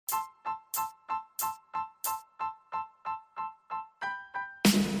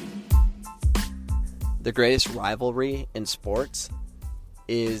the greatest rivalry in sports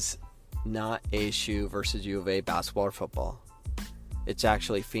is not ASU versus U of A basketball or football. It's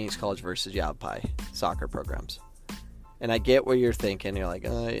actually Phoenix College versus Yavapai soccer programs. And I get what you're thinking. You're like,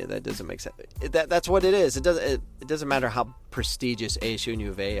 oh, yeah, that doesn't make sense. That's what it is. It doesn't matter how prestigious ASU and U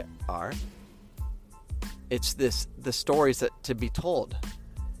of A are. It's the stories that to be told.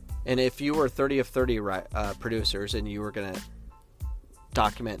 And if you were 30 of 30 producers and you were going to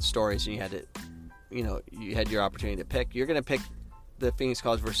document stories and you had your opportunity to pick, you're going to pick the Phoenix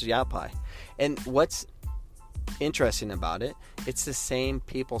College versus Yavapai. And what's interesting about it, it's the same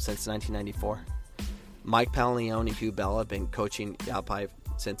people since 1994. Mike Palione, Hugh Bell have been coaching Yavapai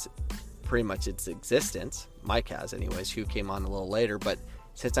since pretty much its existence. Mike has anyways. Hugh came on a little later, but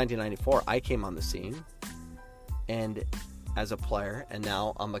since 1994, I came on the scene and as a player, and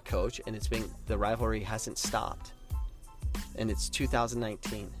now I'm a coach, and the rivalry hasn't stopped. And it's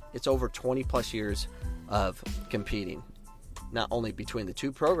 2019. It's over 20 plus years of competing, not only between the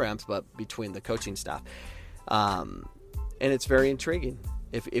two programs, but between the coaching staff. And it's very intriguing.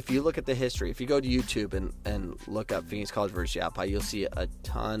 If you look at the history, if you go to YouTube and look up Phoenix College versus Yavapai, you'll see a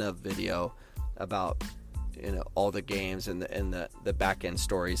ton of video about all the games and the back end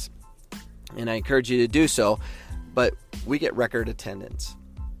stories. And I encourage you to do so. But we get record attendance.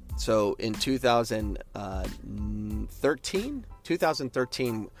 So in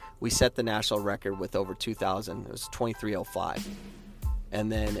 2013, we set the national record with over 2,000. It was 2305.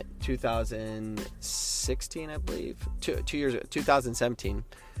 And then 2016, I believe, 2 years ago, 2017,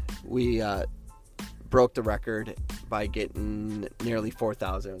 we broke the record by getting nearly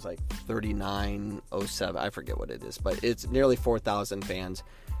 4,000. It was like 3907. I forget what it is, but it's nearly 4,000 fans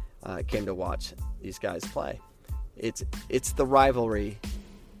came to watch these guys play. It's the rivalry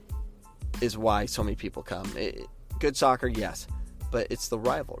is why so many people come. Good soccer, yes, but it's the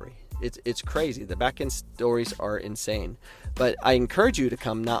rivalry. It's crazy. The back end stories are insane. But I encourage you to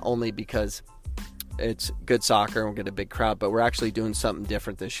come not only because it's good soccer and we'll get a big crowd, but we're actually doing something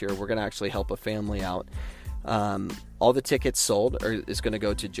different this year. We're going to actually help a family out. All the tickets sold is going to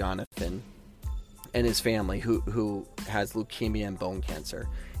go to Jonathan and his family who has leukemia and bone cancer.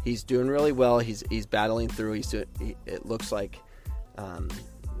 He's doing really well. He's battling through. It looks like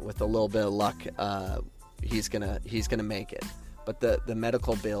with a little bit of luck, he's gonna make it. But the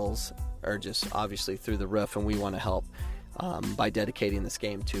medical bills are just obviously through the roof, and we want to help by dedicating this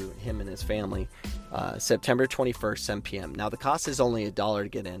game to him and his family. September 21st, 7 p.m. Now the cost is only $1 to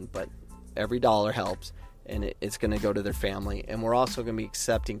get in, but every dollar helps, and it's going to go to their family. And we're also going to be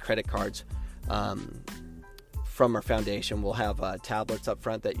accepting credit cards from our foundation. We'll have tablets up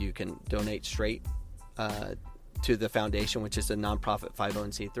front that you can donate straight to the foundation, which is a nonprofit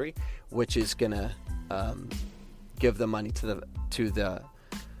 501c3, which is going to give the money to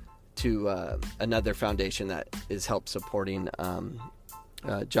another foundation that is help supporting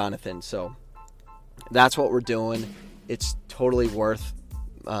Jonathan. So that's what we're doing. It's totally worth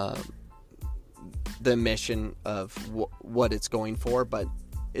the mission of what it's going for, but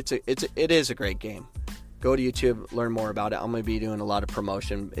it is a great game. Go to YouTube, learn more about it. I'm going to be doing a lot of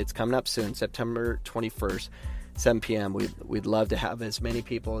promotion. It's coming up soon, September 21st, 7 p.m. We'd love to have as many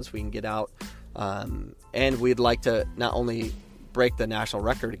people as we can get out. And we'd like to not only break the national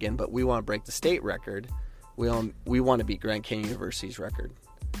record again, but we want to break the state record. We want to beat Grand Canyon University's record.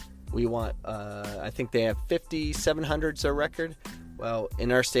 We want, I think they have 5,700 as their record. Well,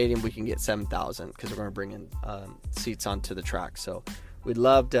 in our stadium, we can get 7,000 because we're going to bring in seats onto the track. So we'd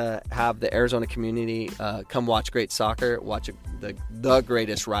love to have the Arizona community come watch great soccer, watch the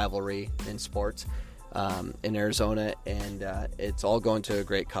greatest rivalry in sports in Arizona, and it's all going to a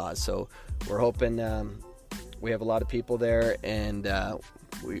great cause. So we're hoping we have a lot of people there, and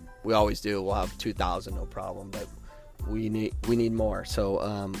we always do. We'll have 2,000, no problem, but we need more.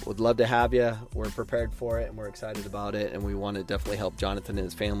 So would love to have you. We're prepared for it, and we're excited about it, and we want to definitely help Jonathan and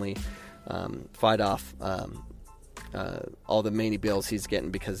his family fight off all the many bills he's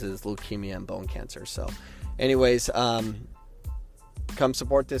getting because of his leukemia and bone cancer. So anyways, come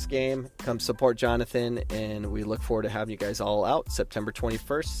support this game, come support Jonathan, and we look forward to having you guys all out September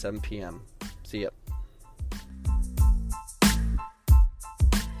 21st, 7 p.m. See ya.